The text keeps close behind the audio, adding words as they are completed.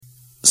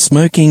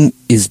smoking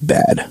is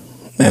bad,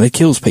 and it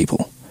kills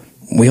people.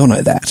 We all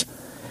know that.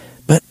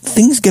 But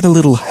things get a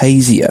little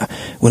hazier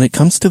when it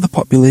comes to the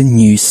popular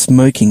new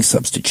smoking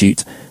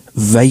substitute,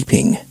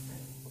 vaping.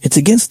 It's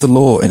against the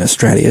law in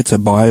Australia to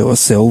buy or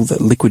sell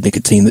the liquid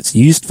nicotine that's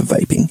used for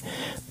vaping,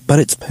 but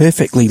it's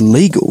perfectly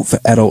legal for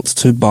adults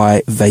to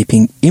buy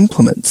vaping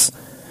implements.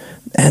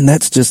 And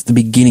that's just the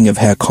beginning of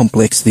how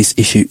complex this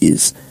issue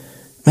is.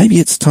 Maybe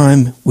it's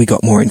time we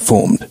got more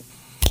informed.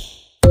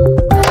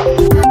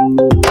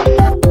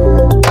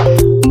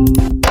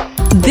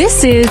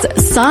 This is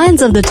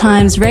Signs of the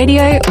Times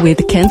Radio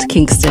with Kent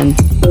Kingston.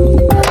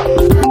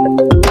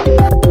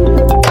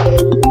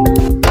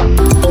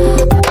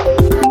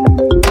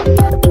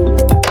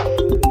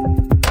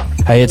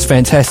 Hey, it's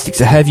fantastic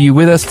to have you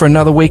with us for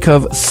another week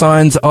of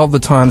Signs of the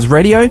Times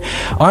Radio.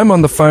 I'm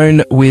on the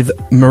phone with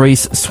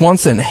Maurice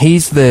Swanson.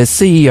 He's the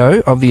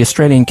CEO of the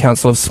Australian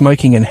Council of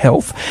Smoking and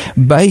Health,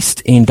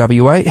 based in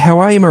WA. How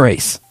are you,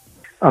 Maurice?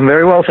 I'm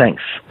very well,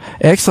 thanks.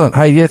 Excellent.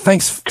 Hey, yeah,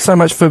 thanks so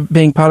much for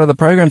being part of the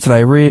program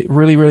today.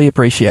 Really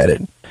appreciate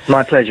it.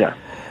 My pleasure.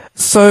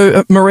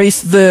 So,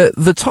 Maurice,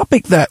 the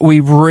topic that we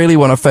really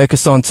want to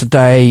focus on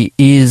today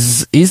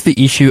is the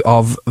issue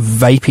of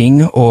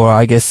vaping, or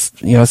I guess,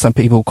 some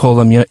people call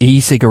them,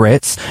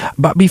 e-cigarettes.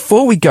 But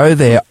before we go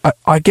there,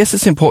 I guess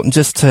it's important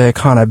just to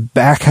kind of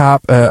back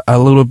up a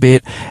little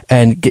bit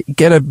and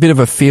get a bit of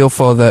a feel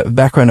for the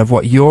background of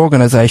what your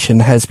organisation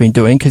has been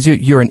doing, because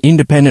you're an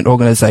independent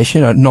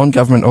organisation, a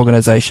non-government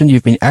organisation.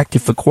 You've been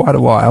active for quite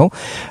a while.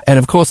 And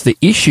of course, the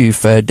issue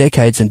for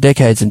decades and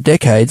decades and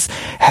decades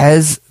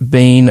has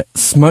been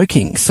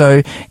smoking.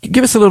 So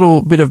give us a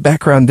little bit of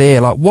background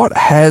there. Like, what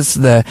has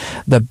the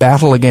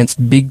battle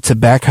against big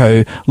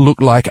tobacco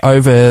looked like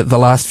over the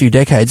last few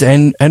decades?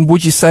 And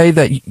would you say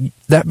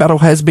that battle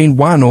has been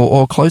won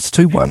or close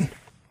to won?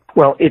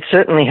 Well, it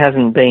certainly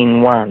hasn't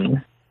been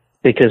won,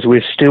 because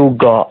we've still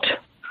got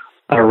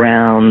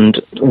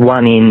around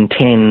 1 in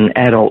 10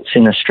 adults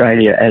in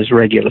Australia as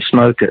regular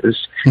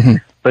smokers. Mm-hmm.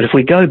 But if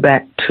we go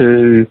back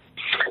to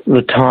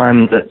the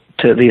time that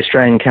the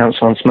Australian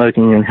Council on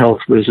Smoking and Health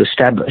was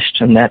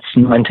established, and that's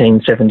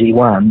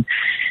 1971,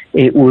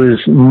 it was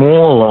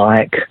more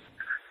like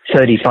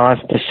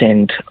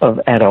 35%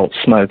 of adult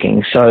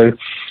smoking. So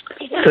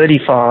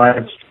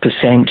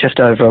 35%,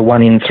 just over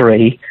 1 in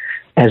 3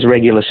 as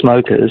regular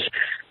smokers,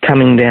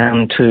 coming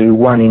down to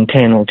 1 in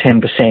 10 or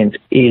 10%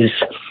 is,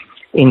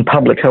 in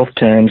public health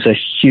terms, a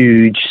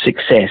huge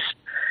success.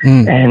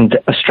 Mm. And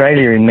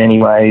Australia, in many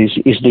ways,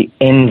 is the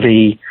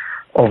envy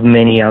of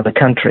many other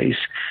countries.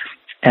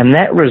 And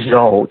that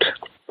result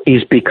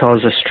is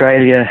because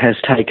Australia has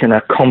taken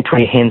a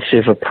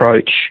comprehensive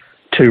approach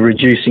to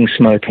reducing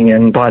smoking.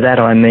 And by that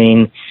I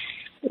mean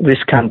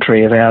this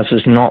country of ours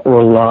has not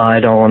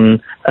relied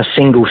on a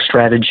single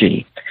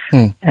strategy.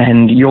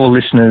 And your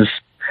listeners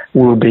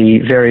will be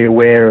very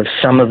aware of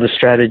some of the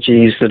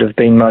strategies that have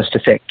been most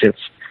effective.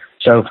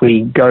 So if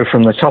we go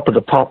from the top of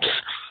the pops,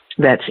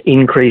 that's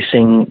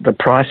increasing the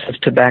price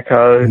of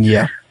tobacco,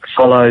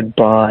 followed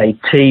by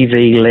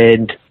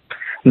TV-led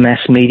mass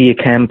media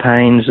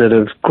campaigns that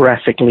have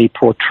graphically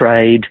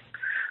portrayed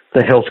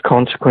the health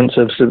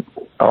consequences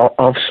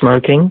of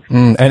smoking.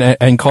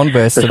 And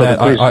converse to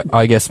that,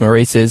 I guess,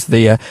 Maurice, is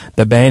the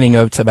banning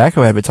of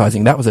tobacco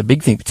advertising. That was a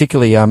big thing,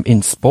 particularly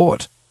in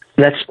sport.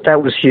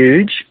 That was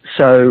huge.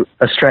 So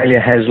Australia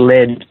has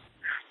led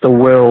the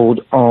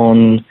world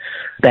on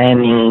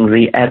banning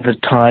the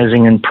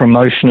advertising and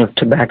promotion of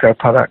tobacco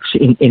products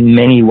in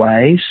many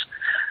ways.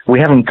 We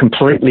haven't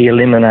completely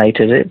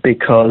eliminated it,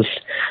 because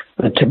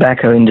the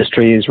tobacco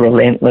industry is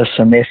relentless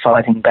and they're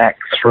fighting back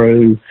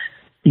through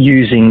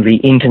using the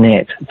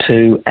internet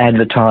to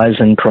advertise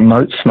and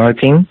promote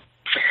smoking.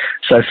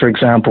 So, for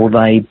example,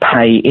 they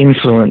pay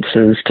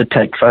influencers to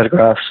take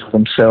photographs of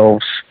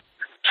themselves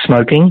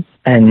smoking,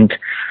 and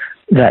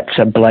that's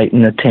a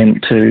blatant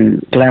attempt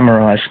to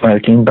glamorize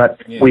smoking.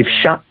 But we've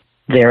shut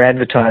their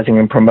advertising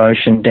and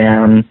promotion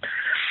down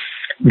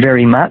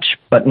very much,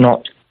 but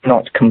not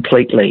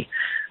completely.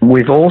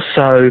 We've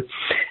also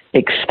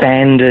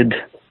expanded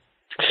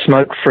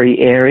smoke-free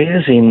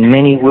areas in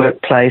many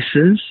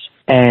workplaces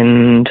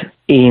and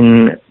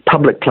in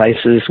public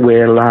places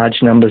where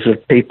large numbers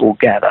of people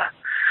gather.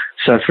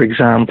 So, for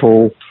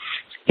example,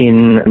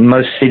 in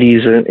most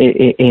cities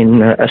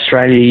in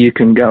Australia, you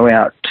can go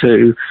out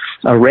to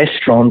a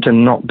restaurant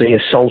and not be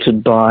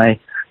assaulted by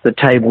the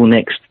table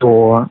next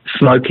door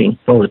smoking.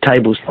 Well, the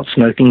table's not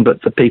smoking,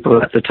 but the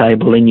people at the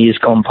table in years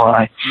gone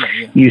by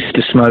used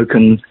to smoke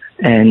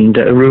and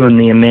ruin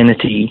the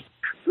amenity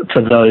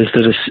for those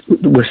that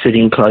were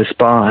sitting close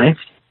by.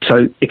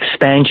 So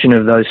expansion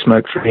of those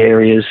smoke-free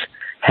areas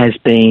has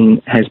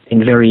been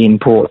very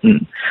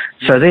important.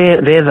 So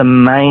they're the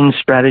main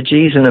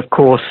strategies, and of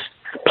course,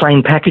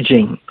 plain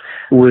packaging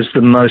was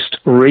the most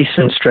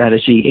recent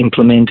strategy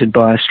implemented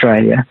by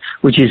Australia,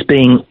 which is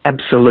being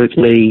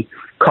absolutely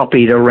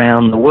copied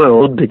around the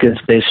world, because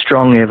there's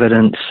strong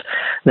evidence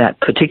that,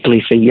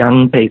 particularly for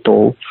young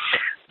people,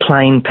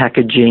 plain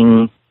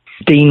packaging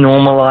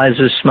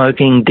denormalizes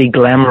smoking,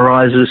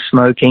 deglamorizes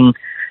smoking,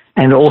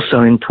 And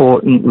also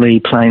importantly,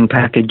 plain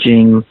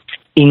packaging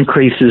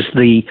increases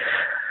the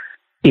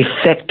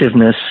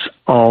effectiveness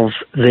of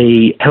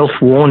the health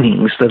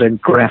warnings that are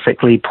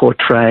graphically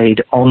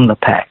portrayed on the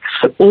pack.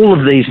 So all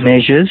of these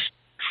measures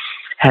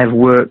have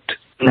worked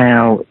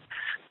now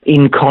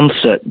in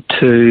concert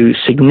to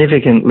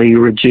significantly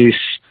reduce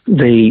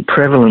the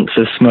prevalence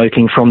of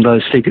smoking from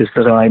those figures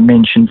that I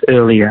mentioned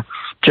earlier.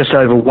 Just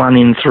over 1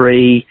 in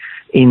 3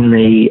 in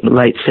the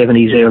late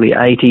 70s, early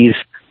 80s,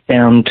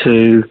 down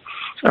to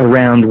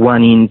around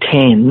 1 in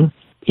 10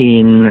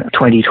 in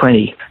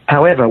 2020.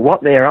 However,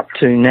 what they're up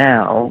to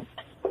now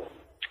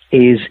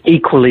is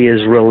equally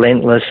as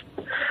relentless,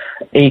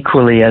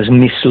 equally as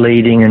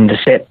misleading and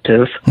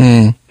deceptive,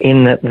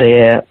 in that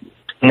they're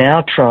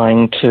now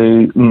trying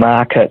to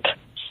market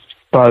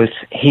both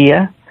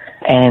here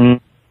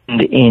and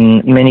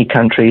in many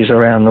countries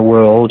around the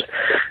world,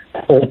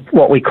 or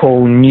what we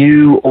call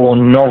new or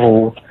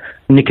novel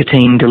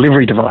nicotine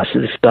delivery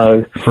devices.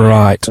 So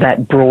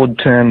that broad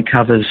term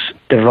covers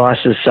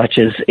devices such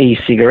as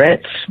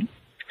e-cigarettes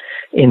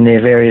in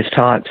their various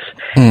types,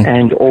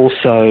 and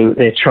also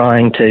they're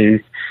trying to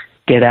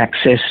get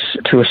access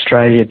to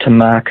Australia to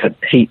market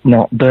heat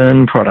not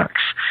burn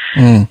products,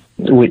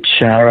 which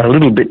are a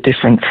little bit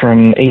different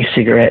from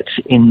e-cigarettes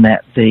in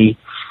that the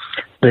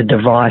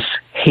device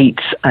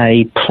heats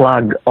a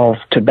plug of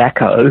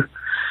tobacco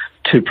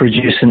to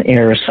produce an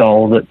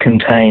aerosol that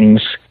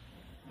contains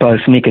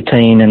both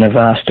nicotine and a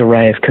vast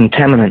array of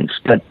contaminants.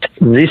 But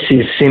this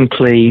is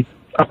simply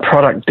a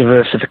product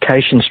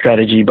diversification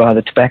strategy by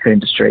the tobacco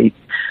industry.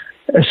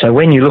 So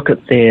when you look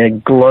at their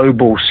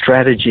global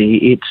strategy,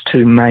 it's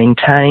to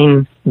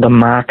maintain the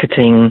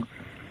marketing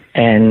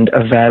and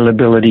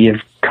availability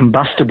of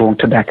combustible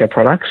tobacco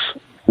products.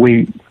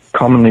 We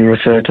commonly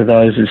refer to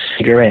those as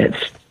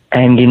cigarettes.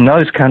 And in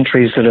those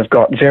countries that have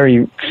got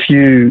very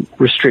few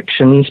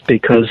restrictions,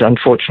 because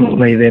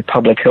unfortunately their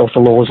public health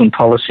laws and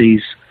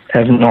policies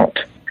have not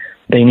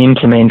been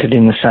implemented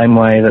in the same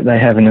way that they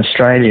have in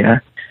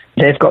Australia,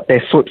 they've got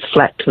their foot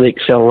flat to the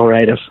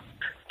accelerator,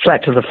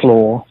 flat to the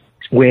floor,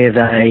 where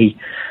they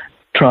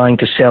trying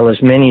to sell as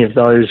many of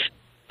those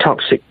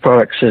toxic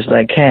products as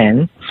they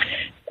can.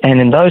 And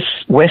in those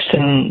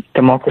Western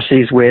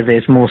democracies where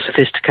there's more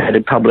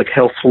sophisticated public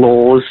health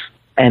laws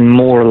and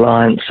more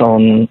reliance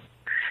on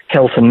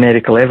health and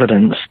medical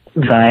evidence,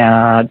 they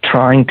are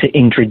trying to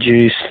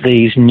introduce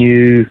these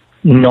new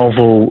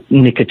novel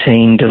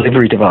nicotine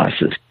delivery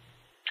devices,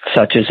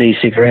 such as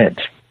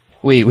e-cigarettes.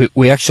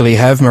 We actually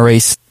have,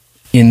 Maurice,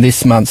 in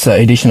this month's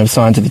edition of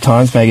Science of the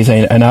Times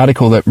magazine, an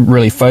article that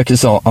really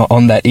focuses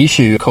on that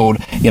issue called,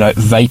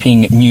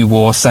 Vaping, New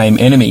War, Same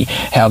Enemy,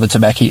 how the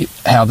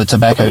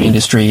tobacco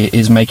industry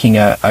is making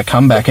a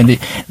comeback. And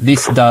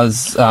this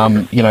does,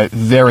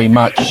 very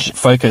much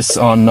focus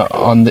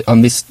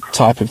on this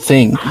type of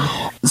thing.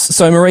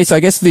 So, Maurice, I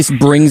guess this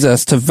brings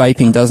us to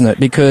vaping, doesn't it?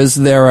 Because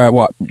there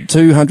are,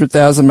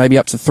 200,000, maybe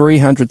up to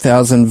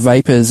 300,000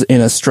 vapers in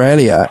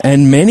Australia,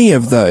 and many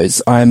of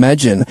those, I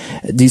imagine,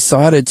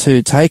 decided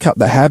to take up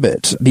the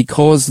habit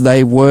because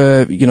they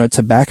were,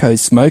 tobacco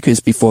smokers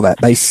before that.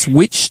 They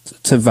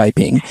switched to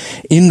vaping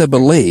in the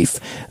belief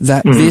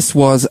that this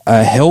was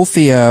a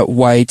healthier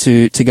way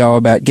to go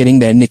about getting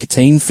their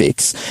nicotine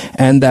fix,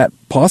 and that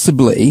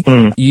possibly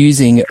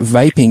using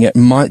vaping, it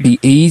might be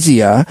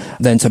easier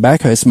than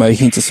tobacco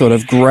smoking to sort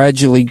of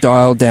gradually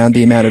dial down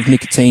the amount of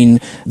nicotine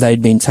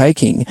they'd been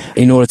taking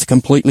in order to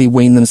completely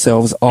wean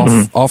themselves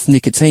off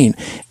nicotine.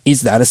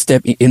 Is that a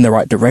step in the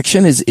right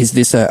direction? Is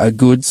this a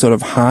good sort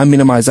of harm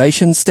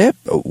minimization step,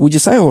 would you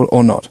say,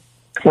 or not?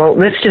 Well,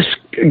 let's just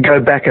go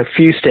back a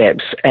few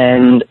steps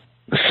and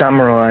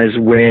summarise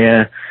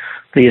where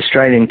the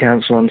Australian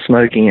Council on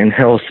Smoking and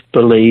Health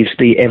believes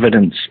the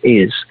evidence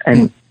is.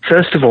 And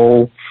first of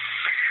all,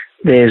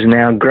 there's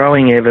now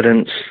growing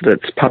evidence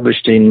that's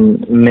published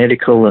in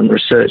medical and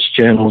research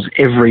journals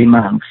every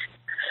month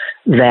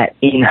that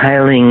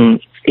inhaling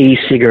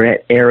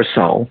e-cigarette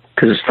aerosol,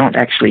 because it's not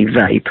actually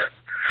vape,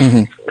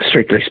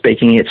 strictly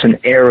speaking, it's an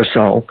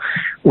aerosol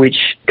which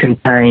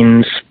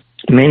contains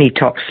many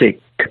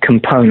toxic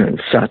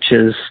components such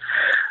as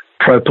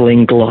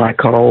propylene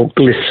glycol,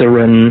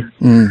 glycerin,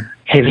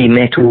 heavy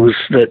metals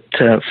that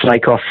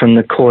flake off from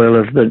the coil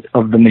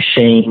of the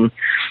machine,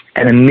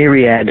 and a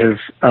myriad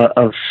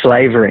of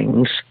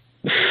flavourings,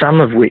 some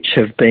of which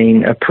have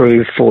been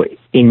approved for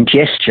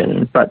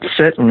ingestion, but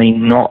certainly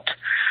not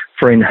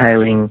for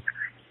inhaling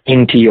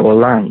into your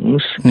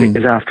lungs,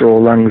 because after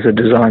all, lungs are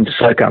designed to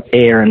soak up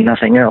air and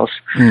nothing else.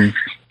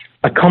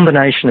 A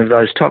combination of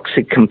those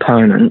toxic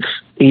components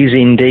is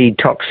indeed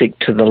toxic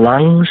to the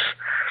lungs,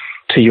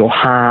 to your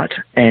heart,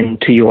 and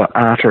to your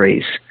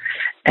arteries.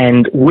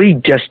 And we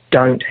just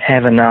don't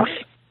have enough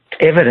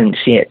evidence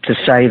yet to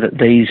say that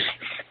these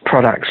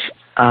products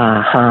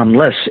are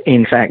harmless.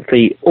 In fact,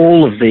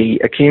 all of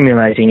the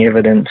accumulating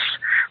evidence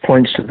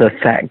points to the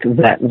fact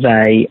that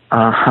they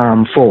are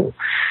harmful.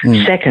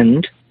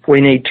 Second, we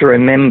need to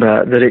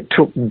remember that it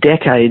took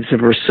decades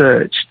of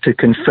research to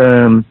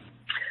confirm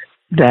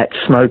that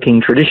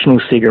smoking traditional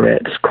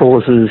cigarettes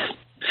causes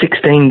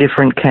 16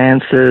 different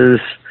cancers,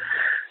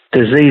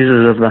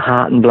 diseases of the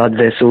heart and blood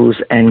vessels,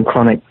 and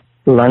chronic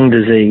lung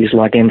disease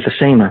like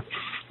emphysema.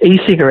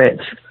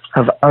 E-cigarettes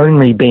have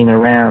only been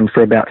around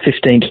for about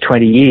 15 to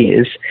 20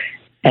 years,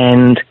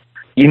 and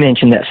you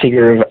mentioned that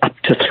figure of up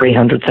to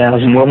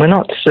 300,000. Well, we're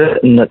not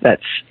certain that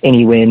that's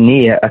anywhere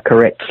near a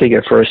correct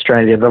figure for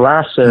Australia. The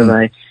last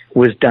survey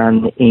was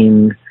done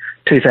in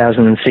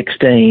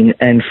 2016,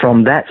 and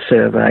from that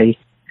survey,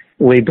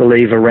 we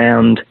believe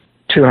around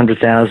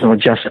 200,000 or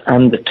just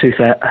under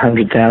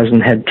 200,000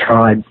 had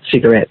tried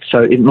cigarettes.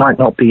 So it might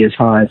not be as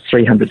high as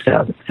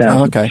 300,000.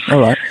 Oh, okay, all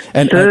right.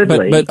 And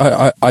Thirdly, but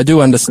I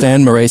do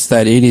understand, Maurice,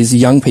 that it is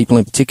young people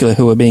in particular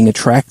who are being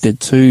attracted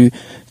to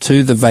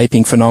the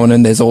vaping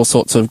phenomenon. There's all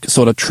sorts of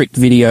sort of tricked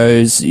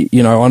videos,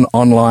 you know,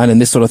 online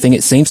and this sort of thing.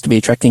 It seems to be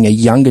attracting a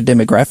younger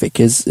demographic.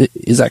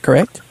 Is that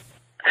correct?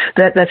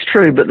 That's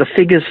true, but the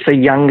figures for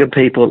younger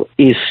people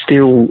is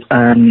still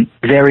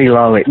very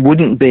low. It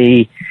wouldn't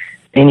be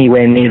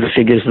anywhere near the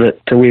figures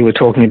that we were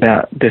talking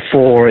about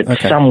before.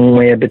 It's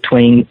somewhere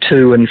between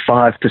 2 and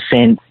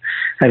 5%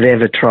 have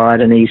ever tried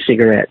an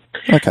e-cigarette.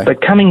 Okay.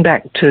 But coming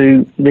back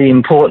to the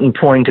important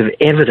point of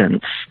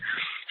evidence,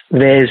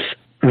 there's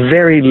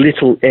very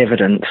little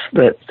evidence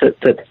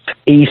that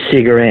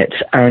e-cigarettes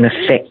are an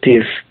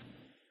effective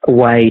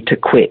way to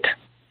quit.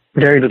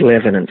 Very little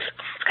evidence.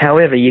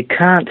 However, you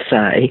can't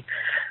say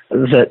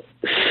that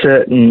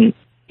certain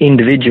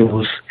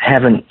individuals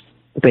haven't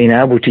been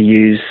able to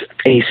use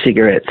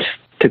e-cigarettes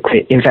to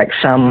quit. In fact,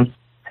 some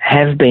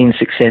have been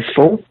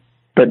successful,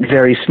 but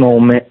very small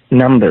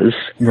numbers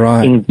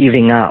in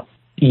giving up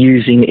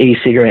using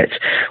e-cigarettes.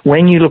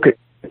 When you look at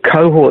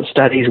cohort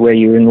studies where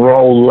you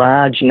enroll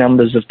large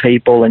numbers of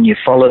people and you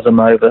follow them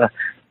over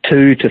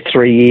 2 to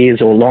 3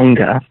 years or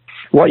longer,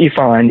 what you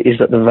find is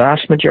that the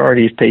vast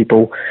majority of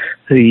people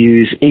who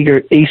use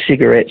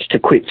e-cigarettes to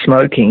quit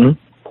smoking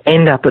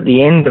end up at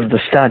the end of the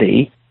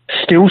study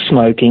still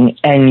smoking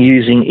and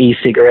using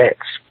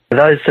e-cigarettes.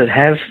 Those that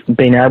have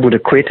been able to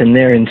quit, and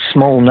they're in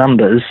small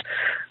numbers,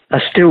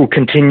 are still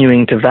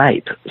continuing to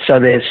vape.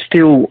 So they're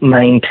still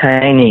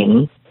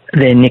maintaining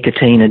their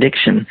nicotine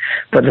addiction.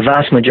 But the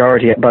vast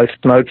majority are both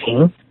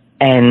smoking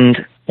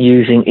and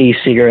using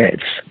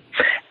e-cigarettes.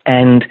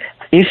 And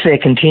if they're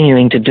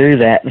continuing to do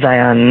that, they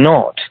are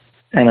not,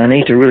 and I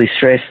need to really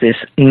stress this,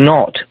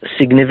 not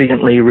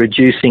significantly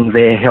reducing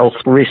their health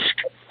risk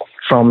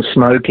from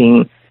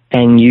smoking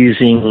and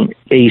using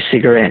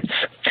e-cigarettes.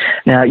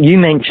 Now, you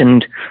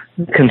mentioned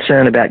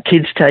concern about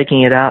kids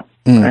taking it up,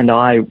 and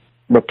I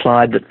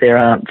replied that there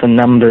aren't the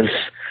numbers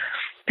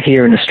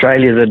here in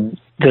Australia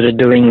that are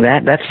doing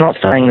that. That's not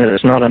saying that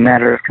it's not a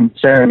matter of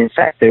concern. In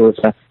fact, there was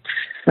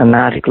an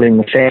article in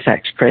the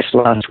Fairfax Press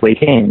last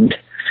weekend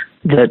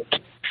that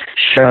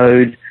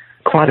showed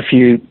quite a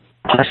few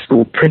high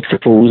school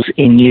principals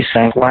in New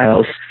South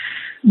Wales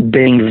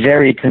being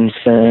very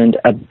concerned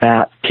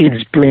about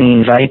kids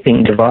bringing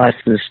vaping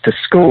devices to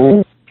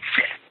school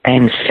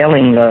and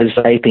selling those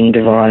vaping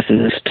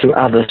devices to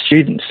other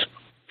students.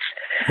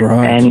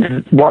 Right.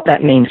 And what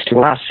that means to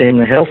us in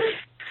the health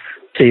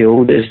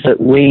field is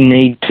that we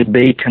need to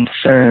be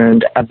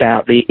concerned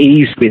about the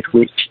ease with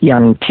which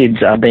young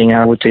kids are being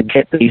able to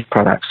get these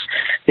products.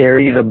 They're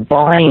either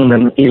buying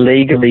them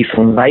illegally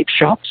from vape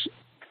shops,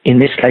 in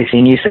this case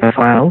in New South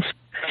Wales,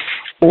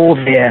 or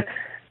they're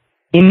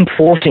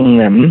importing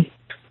them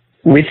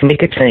with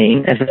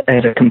nicotine as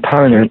a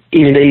component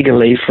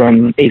illegally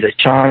from either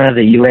China,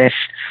 the US,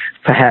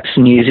 perhaps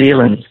New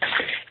Zealand.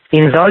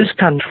 In those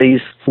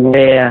countries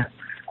where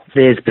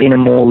there's been a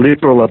more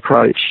liberal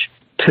approach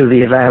to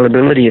the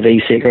availability of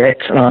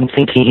e-cigarettes, and I'm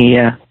thinking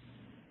here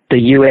the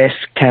US,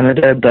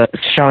 Canada, but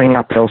showing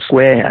up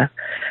elsewhere,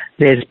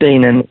 there's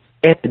been an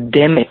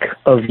epidemic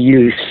of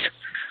use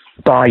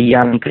by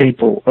young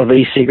people of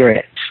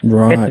e-cigarettes.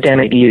 Right.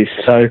 Epidemic use.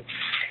 So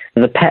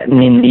the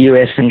pattern in the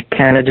US and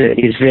Canada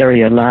is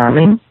very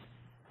alarming,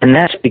 and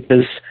that's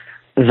because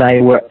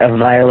they were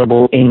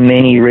available in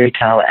many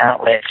retail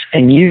outlets.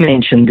 And you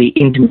mentioned the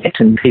internet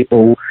and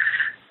people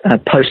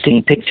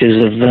posting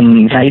pictures of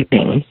them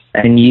vaping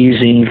and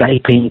using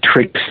vaping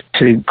tricks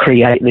to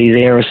create these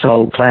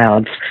aerosol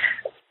clouds.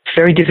 It's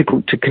very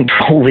difficult to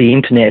control the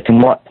internet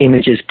and what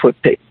images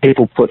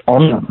people put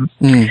on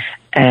them.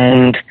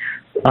 And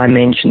I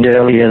mentioned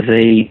earlier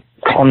the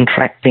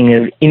contracting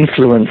of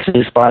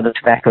influences by the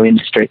tobacco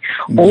industry.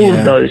 All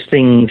of those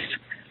things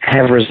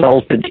have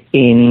resulted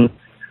in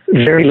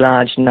very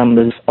large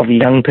numbers of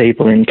young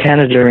people in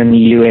Canada and the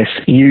US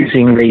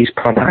using these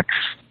products.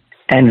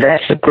 And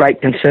that's a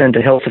great concern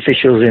to health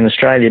officials in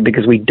Australia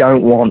because we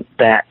don't want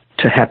that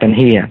to happen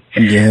here.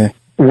 Yeah.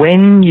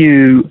 When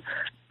you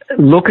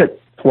look at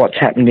what's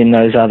happened in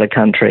those other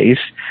countries,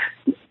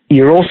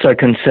 you're also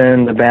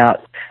concerned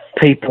about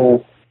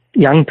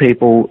young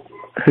people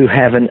who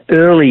have an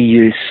early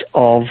use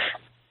of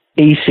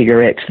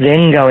e-cigarettes,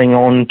 then going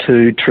on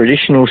to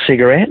traditional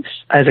cigarettes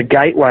as a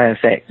gateway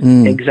effect.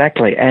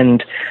 Exactly.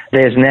 And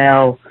there's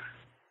now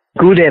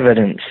good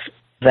evidence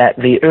that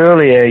the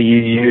earlier you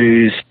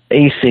use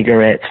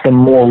e-cigarettes, the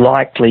more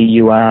likely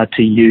you are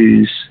to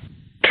use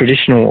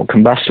traditional or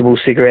combustible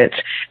cigarettes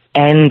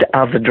and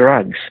other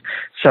drugs.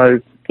 So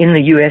in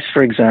the US,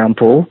 for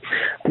example,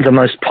 the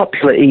most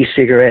popular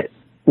e-cigarette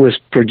was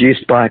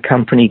produced by a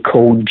company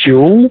called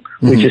Juul,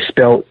 which is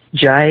spelled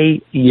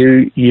Juul.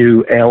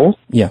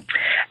 Yeah.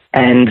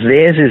 And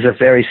theirs is a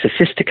very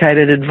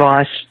sophisticated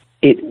device.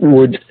 It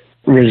would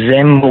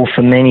resemble,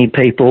 for many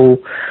people,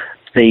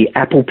 the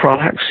Apple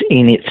products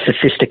in its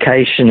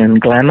sophistication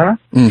and glamour.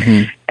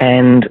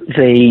 And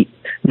the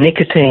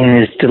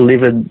nicotine is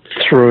delivered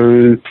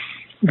through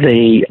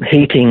the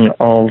heating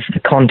of the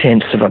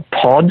contents of a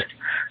pod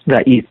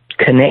that you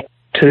connect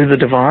to the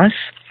device.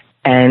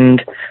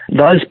 And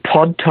those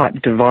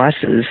pod-type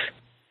devices,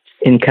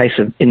 in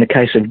the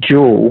case of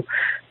Juul,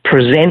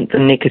 present the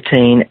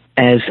nicotine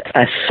as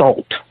a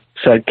salt.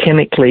 So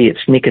chemically, it's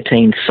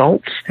nicotine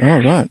salts.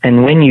 Oh, right.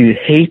 And when you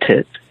heat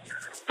it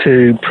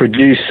to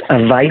produce a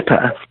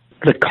vapor,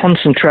 the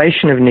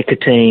concentration of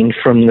nicotine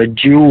from the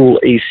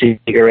Juul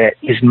e-cigarette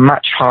is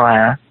much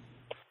higher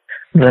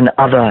than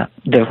other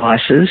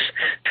devices.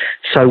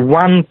 So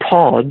one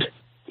pod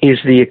is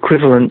the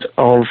equivalent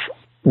of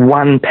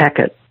one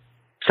packet,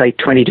 say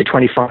 20 to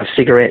 25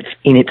 cigarettes,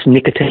 in its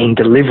nicotine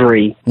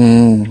delivery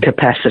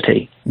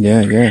capacity.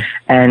 Yeah, yeah.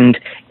 And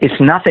it's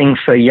nothing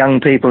for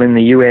young people in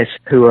the US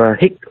who are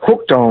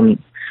hooked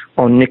on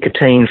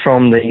nicotine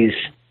from these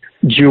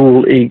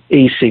Juul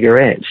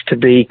e-cigarettes to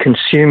be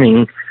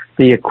consuming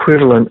the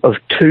equivalent of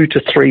 2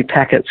 to 3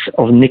 packets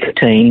of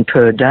nicotine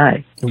per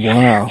day.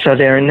 Wow. So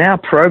there are now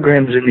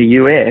programs in the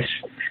US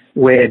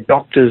where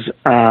doctors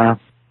are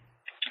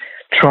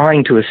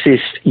trying to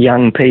assist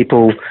young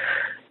people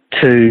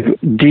to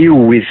deal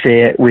with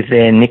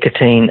their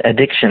nicotine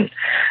addiction.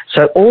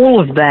 So all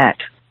of that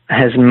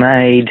has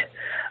made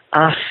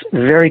us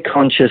very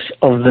conscious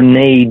of the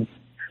need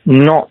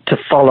not to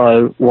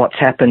follow what's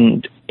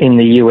happened in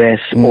the US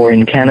or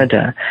in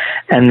Canada.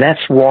 And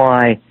that's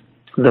why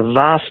the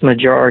vast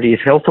majority of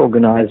health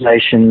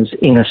organisations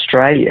in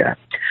Australia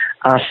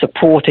are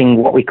supporting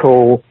what we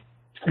call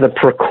the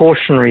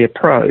precautionary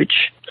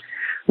approach,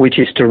 which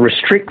is to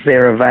restrict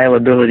their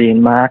availability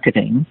in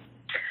marketing.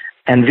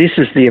 And this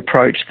is the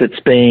approach that's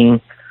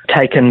being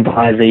taken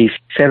by the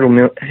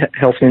Federal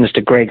Health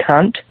Minister, Greg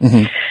Hunt,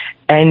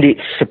 and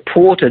it's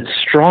supported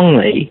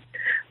strongly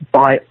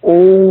by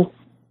all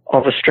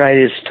of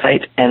Australia's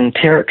state and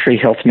territory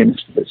health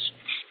ministers.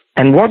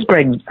 And what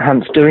Greg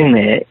Hunt's doing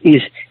there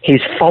is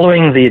he's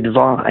following the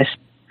advice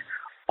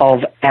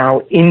of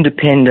our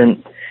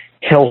independent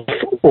health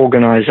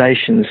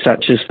organisations,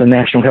 such as the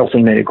National Health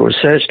and Medical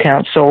Research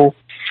Council,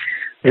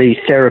 the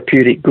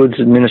Therapeutic Goods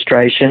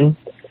Administration,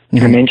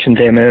 I mentioned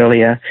them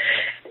earlier,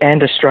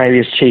 and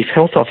Australia's chief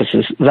health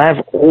officers.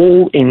 They've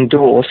all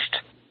endorsed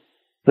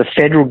the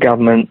federal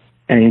government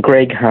and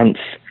Greg Hunt's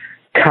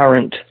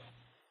current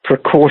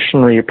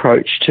precautionary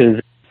approach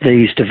to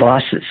these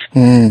devices.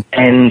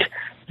 And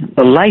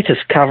the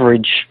latest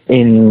coverage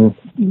in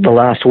the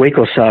last week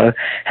or so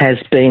has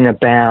been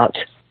about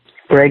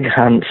Greg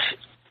Hunt's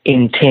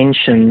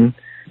intention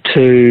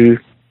to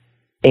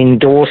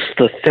endorse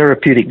the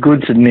Therapeutic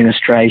Goods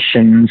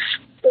Administration's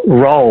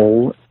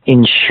role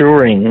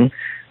ensuring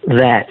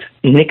that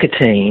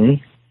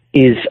nicotine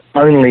is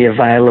only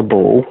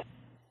available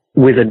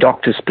with a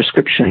doctor's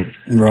prescription.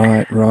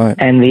 Right, right.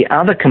 And the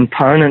other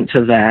component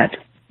to that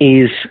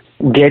is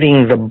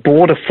getting the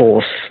Border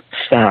Force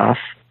staff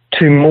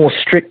to more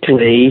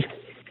strictly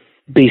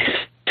be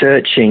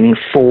searching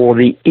for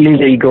the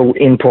illegal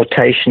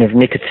importation of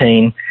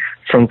nicotine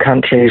from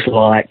countries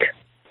like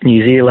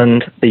New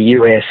Zealand, the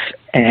US,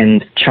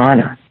 and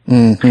China.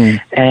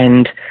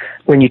 And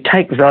when you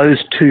take those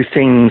two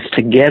things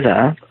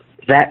together,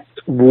 that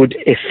would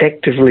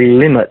effectively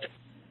limit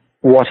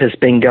what has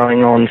been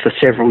going on for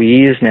several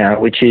years now,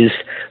 which is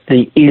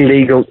the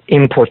illegal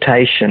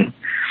importation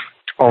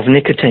of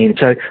nicotine.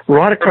 So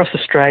right across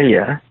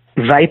Australia,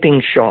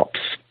 vaping shops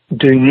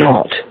do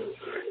not,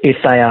 if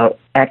they are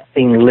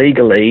acting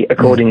legally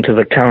according to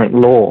the current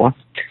law,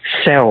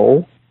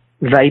 sell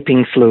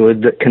vaping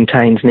fluid that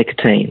contains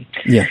nicotine.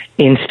 Yeah.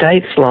 In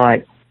states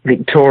like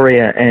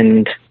Victoria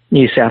and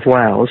New South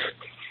Wales,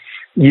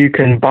 you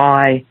can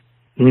buy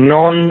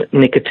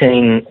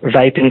non-nicotine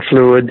vaping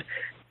fluid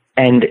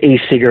and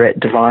e-cigarette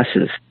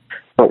devices.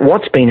 But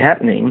what's been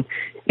happening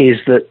is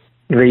that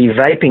the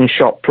vaping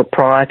shop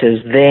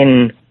proprietors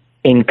then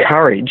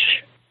encourage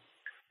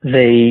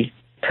the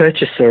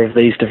purchaser of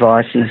these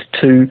devices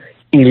to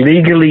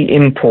illegally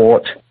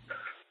import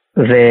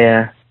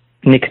their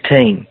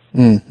nicotine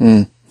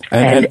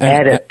and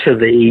add it to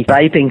the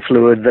vaping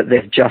fluid that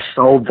they've just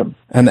sold them.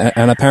 And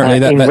apparently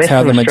that's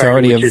how the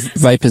majority of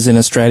vapors in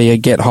Australia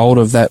get hold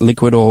of that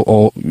liquid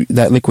or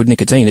that liquid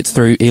nicotine. It's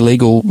through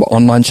illegal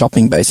online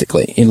shopping,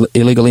 basically,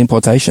 illegal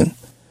importation.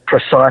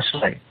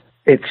 Precisely.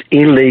 It's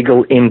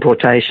illegal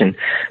importation.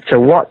 So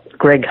what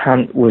Greg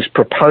Hunt was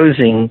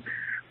proposing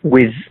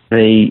with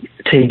the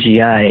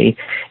TGA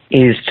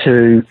is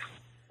to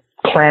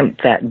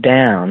clamp that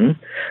down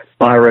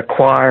by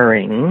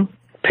requiring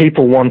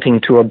people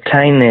wanting to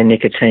obtain their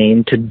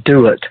nicotine to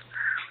do it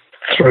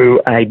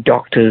through a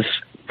doctor's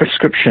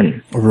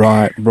prescription.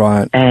 Right.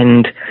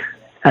 And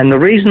the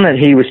reason that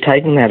he was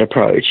taking that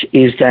approach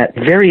is that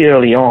very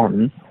early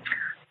on,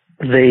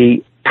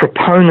 the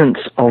proponents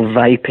of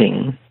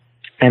vaping,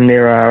 and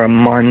there are a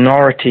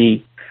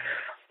minority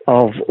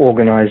of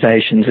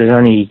organisations, there's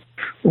only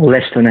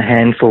less than a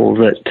handful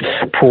that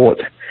support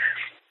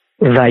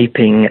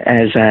vaping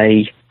as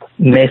a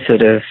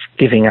method of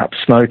giving up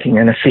smoking,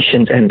 an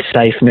efficient and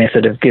safe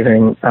method of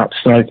giving up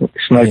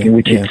smoking,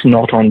 which it's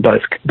not on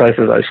both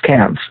of those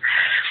counts.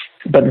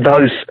 But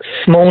those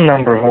small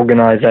number of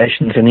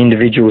organisations and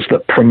individuals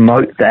that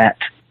promote that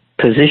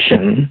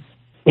position,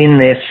 in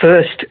their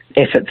first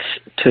efforts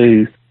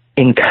to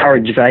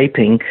encourage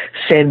vaping,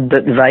 said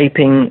that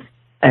vaping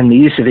and the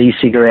use of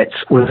e-cigarettes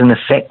was an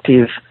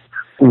effective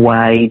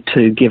way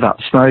to give up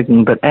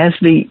smoking. But as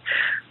the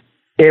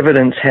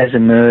evidence has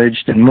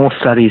emerged and more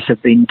studies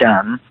have been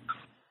done,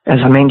 as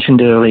I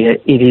mentioned earlier,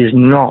 it is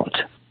not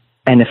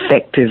an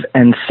effective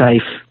and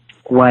safe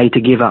way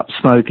to give up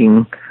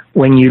smoking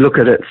when you look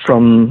at it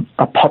from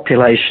a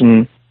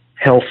population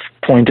health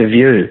point of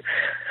view.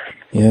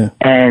 Yeah.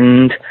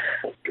 And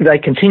they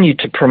continued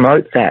to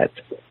promote that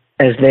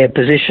as their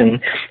position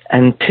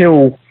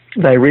until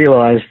they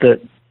realised that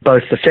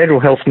both the federal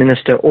health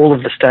minister, all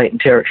of the state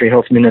and territory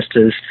health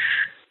ministers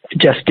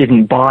just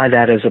didn't buy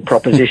that as a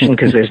proposition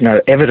because there's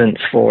no evidence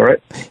for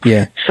it.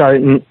 Yeah.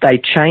 So they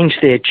changed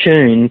their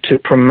tune to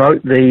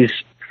promote these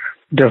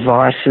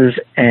devices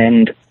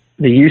and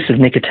the use of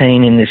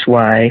nicotine in this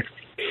way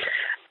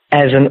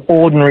as an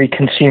ordinary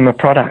consumer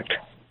product.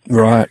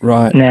 Right.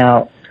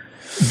 Now,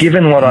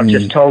 given what I've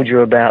just told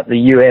you about the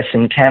US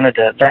and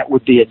Canada, that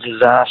would be a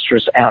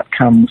disastrous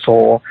outcome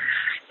for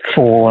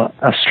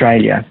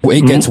Australia.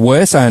 It gets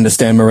worse, I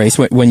understand, Maurice,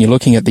 when you're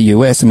looking at the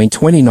US. I mean,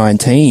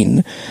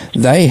 2019,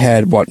 they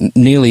had,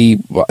 nearly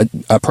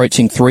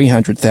approaching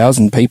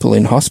 300,000 people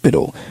in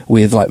hospital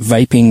with,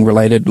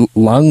 vaping-related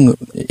lung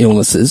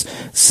illnesses.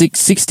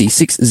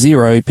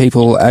 60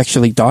 people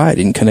actually died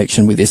in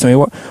connection with this. I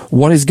mean,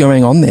 what is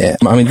going on there?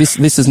 I mean,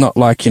 this is not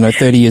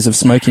 30 years of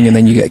smoking and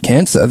then you get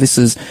cancer. This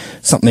is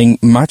something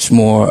much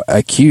more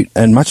acute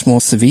and much more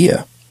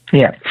severe.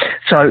 Yeah.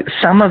 So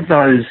some of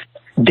those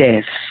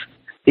deaths,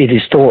 it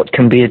is thought,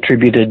 can be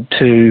attributed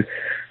to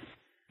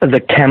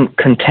the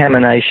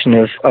contamination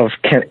of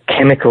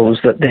chemicals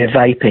that they're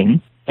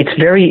vaping. It's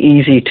very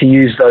easy to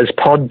use those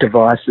pod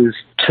devices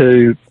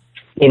to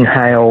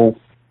inhale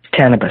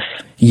cannabis.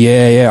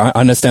 Yeah, I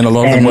understand a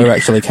lot of them were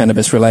actually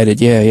cannabis related.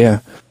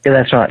 Yeah,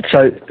 that's right.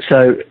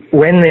 So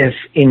when they've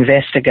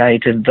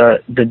investigated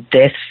the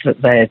deaths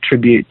that they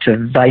attribute to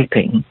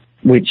vaping,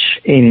 which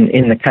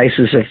in the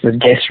cases of the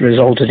deaths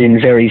resulted in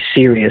very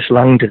serious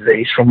lung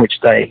disease from which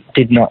they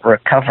did not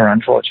recover,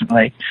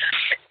 unfortunately.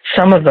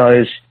 Some of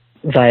those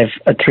they've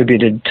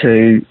attributed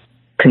to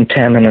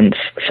contaminants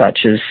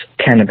such as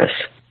cannabis,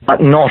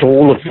 but not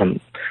all of them.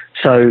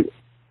 So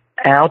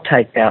our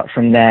takeout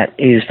from that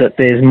is that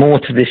there's more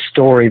to this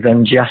story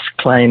than just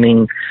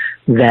claiming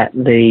that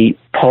the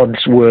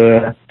pods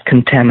were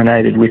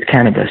contaminated with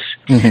cannabis.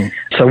 Mm-hmm.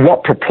 So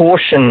what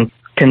proportion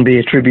can be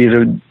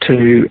attributed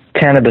to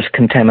cannabis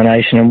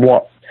contamination and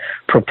what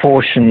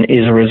proportion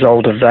is a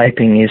result of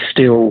vaping is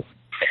still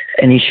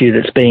an issue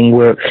that's being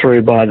worked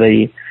through by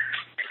the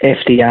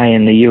FDA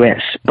in the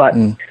US. But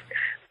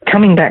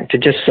coming back to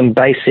just some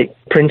basic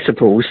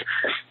principles,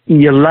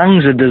 your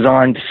lungs are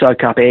designed to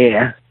soak up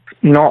air,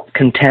 not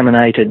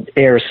contaminated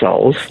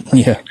aerosols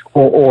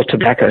or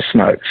tobacco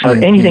smoke. So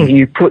anything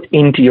you put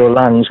into your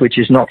lungs which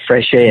is not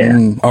fresh air.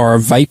 Or a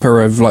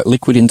vapor of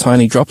liquid in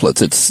tiny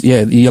droplets.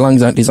 Your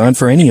lungs aren't designed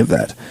for any of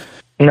that.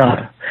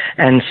 No.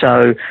 And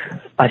so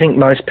I think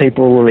most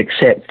people will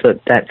accept that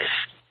that's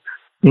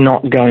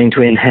not going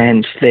to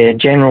enhance their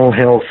general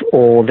health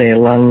or their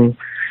lung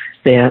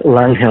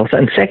health.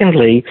 And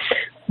secondly,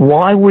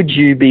 why would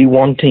you be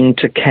wanting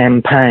to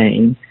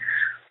campaign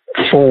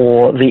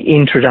for the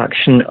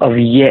introduction of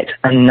yet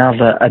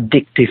another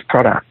addictive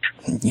product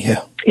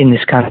in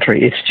this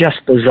country? It's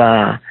just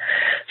bizarre.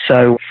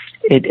 So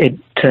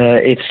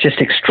it's just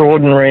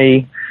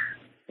extraordinary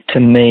to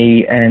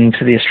me and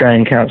to the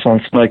Australian Council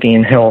on Smoking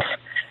and Health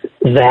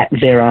that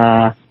there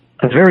are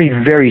a very,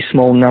 very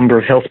small number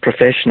of health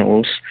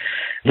professionals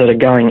that are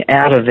going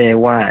out of their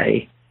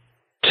way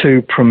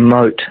to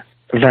promote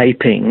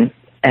vaping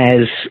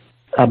as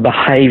a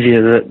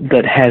behaviour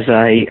that has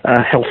a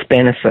health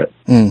benefit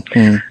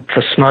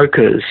for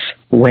smokers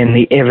when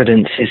the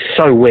evidence is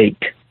so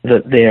weak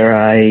that they're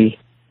a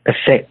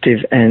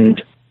effective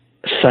and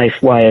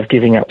safe way of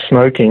giving up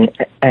smoking,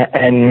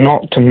 and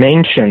not to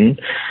mention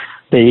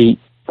the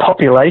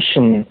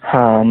population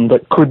harm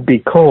that could be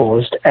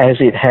caused, as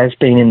it has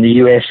been in the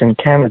US and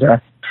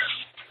Canada,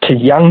 to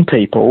young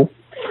people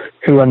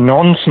who are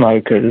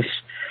non-smokers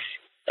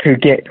who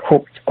get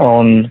hooked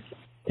on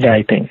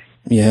vaping.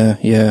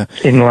 Yeah.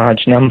 In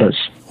large numbers.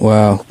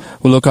 Wow.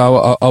 Well, look,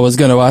 I was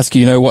going to ask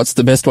you, what's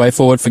the best way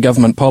forward for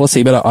government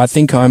policy, but I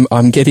think I'm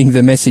getting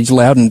the message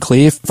loud and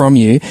clear from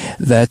you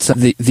that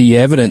the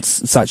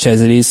evidence, such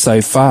as it is so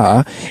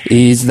far,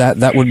 is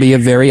that would be a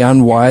very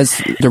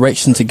unwise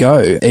direction to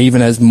go,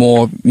 even as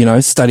more,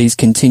 studies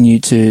continue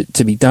to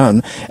be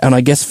done. And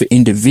I guess for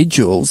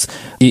individuals,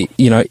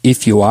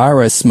 if you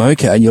are a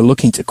smoker and you're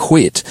looking to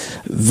quit,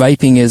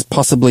 vaping is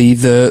possibly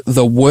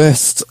the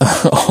worst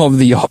of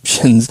the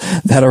options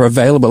that are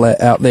available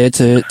out there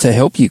to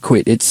help you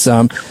quit. It's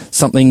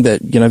something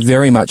that,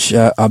 very much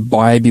a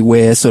buyer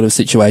beware sort of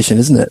situation,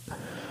 isn't it?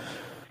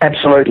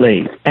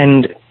 Absolutely.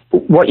 And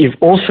what you've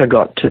also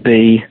got to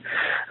be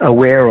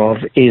aware of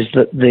is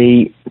that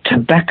the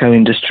tobacco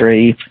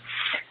industry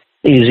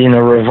is in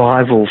a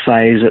revival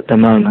phase at the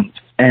moment,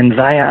 and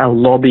they are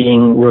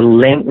lobbying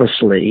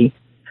relentlessly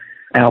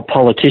our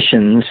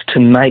politicians to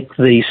make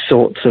these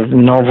sorts of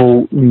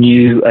novel,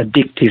 new,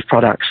 addictive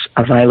products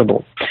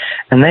available.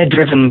 And they're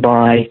driven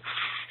by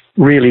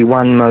really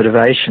one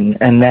motivation,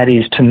 and that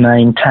is to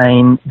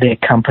maintain their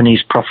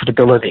company's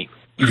profitability.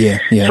 Yeah.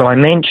 So I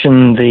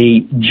mentioned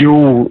the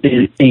Juul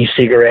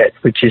e-cigarette,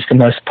 which is the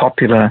most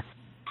popular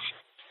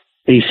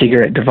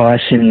e-cigarette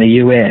device in the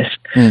US.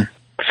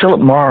 Philip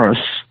Morris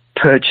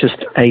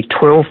purchased a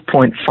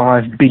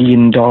 $12.5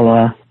 billion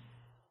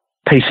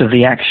piece of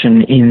the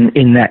action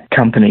in that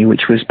company,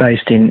 which was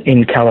based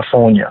in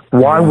California.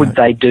 Why would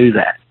they do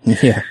that?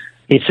 Yeah.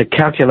 It's a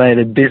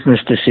calculated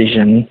business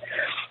decision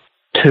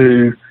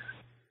to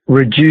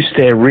reduce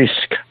their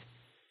risk,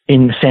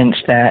 in the sense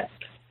that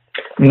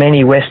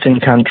many Western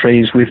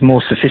countries with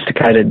more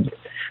sophisticated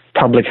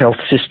public health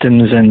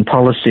systems and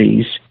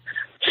policies,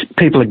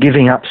 people are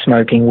giving up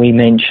smoking. We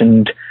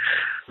mentioned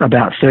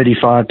about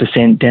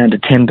 35% down to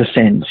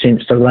 10%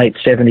 since the late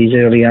 70s,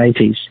 early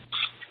 80s.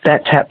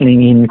 That's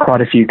happening in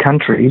quite a few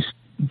countries,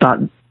 but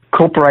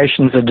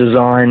corporations are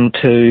designed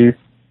to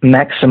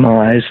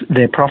maximize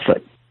their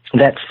profit.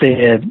 That's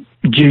their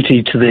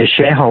duty to their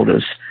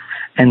shareholders.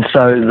 And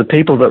so the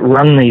people that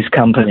run these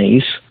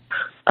companies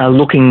are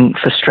looking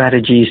for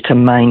strategies to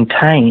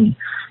maintain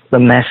the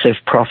massive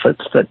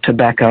profits that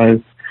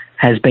tobacco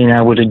has been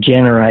able to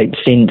generate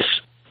since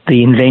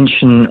the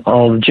invention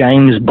of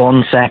James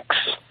Bonsack's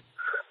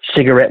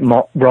cigarette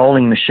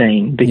rolling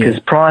machine, because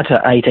prior to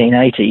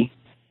 1880,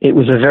 it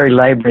was a very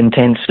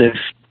labour-intensive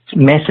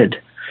method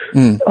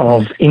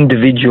of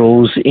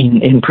individuals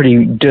in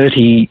pretty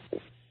dirty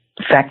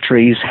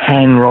factories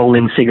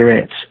hand-rolling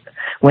cigarettes.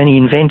 When he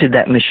invented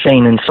that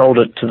machine and sold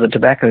it to the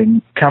tobacco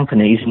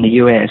companies in the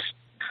US,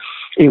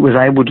 it was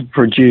able to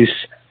produce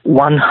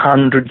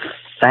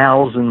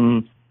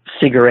 100,000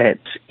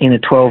 cigarettes in a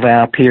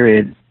 12-hour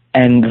period.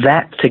 And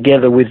that,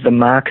 together with the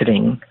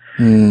marketing,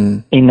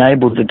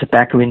 enabled the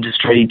tobacco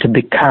industry to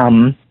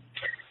become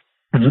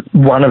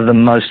one of the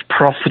most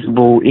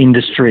profitable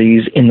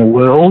industries in the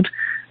world,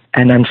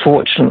 and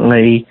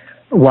unfortunately,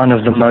 one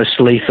of the most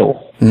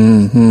lethal.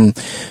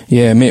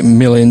 Yeah,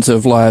 millions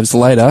of lives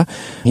later.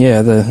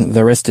 Yeah,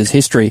 the rest is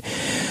history.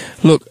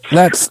 Look,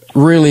 that's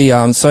really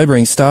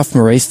sobering stuff,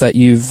 Maurice, that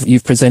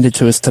you've presented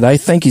to us today.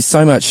 Thank you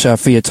so much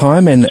for your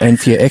time and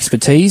for your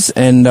expertise.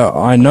 And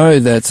I know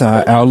that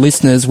our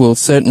listeners will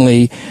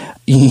certainly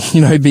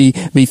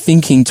be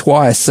thinking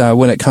twice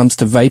when it comes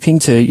to vaping,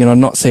 to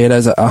not see it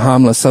as a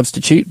harmless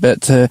substitute,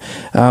 but to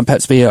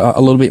perhaps be a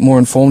little bit more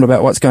informed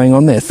about what's going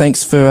on there.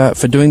 Thanks for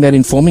doing that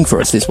informing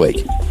for us this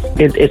week.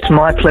 It's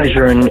my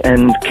pleasure,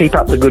 and keep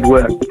up the good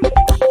work.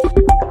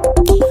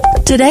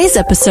 Today's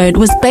episode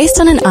was based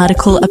on an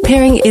article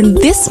appearing in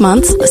this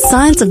month's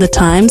Science of the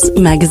Times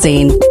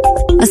magazine.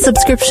 A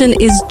subscription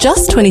is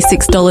just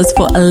 $26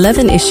 for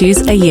 11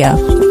 issues a year.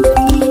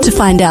 To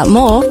find out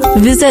more,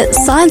 visit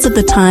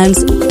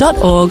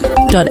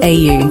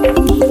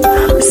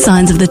scienceofthettimes.org.au.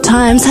 Signs of the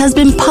Times has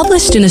been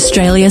published in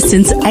Australia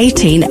since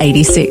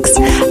 1886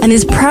 and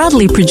is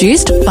proudly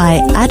produced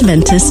by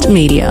Adventist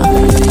Media.